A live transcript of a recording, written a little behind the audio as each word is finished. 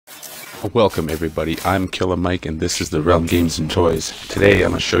Welcome everybody, I'm Killa Mike and this is the Realm Games and Toys. Today I'm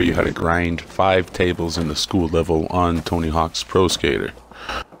going to show you how to grind 5 tables in the school level on Tony Hawk's Pro Skater.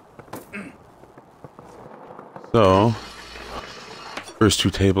 So, first 2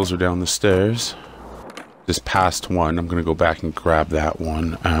 tables are down the stairs. Just past one, I'm going to go back and grab that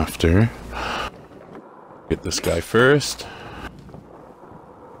one after. Get this guy first.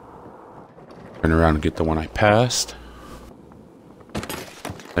 Turn around and get the one I passed.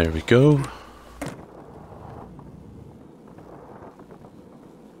 There we go.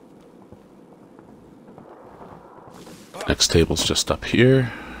 Next table's just up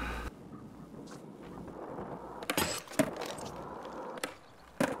here.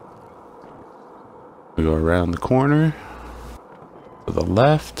 We go around the corner to the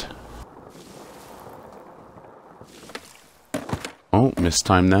left. Oh,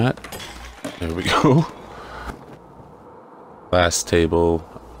 mistimed that. There we go. Last table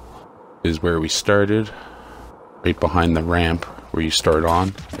is where we started, right behind the ramp where you start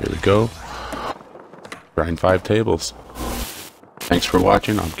on. There we go. Grind 5 tables. Thanks for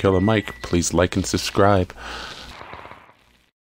watching. I'm Killa Mike. Please like and subscribe.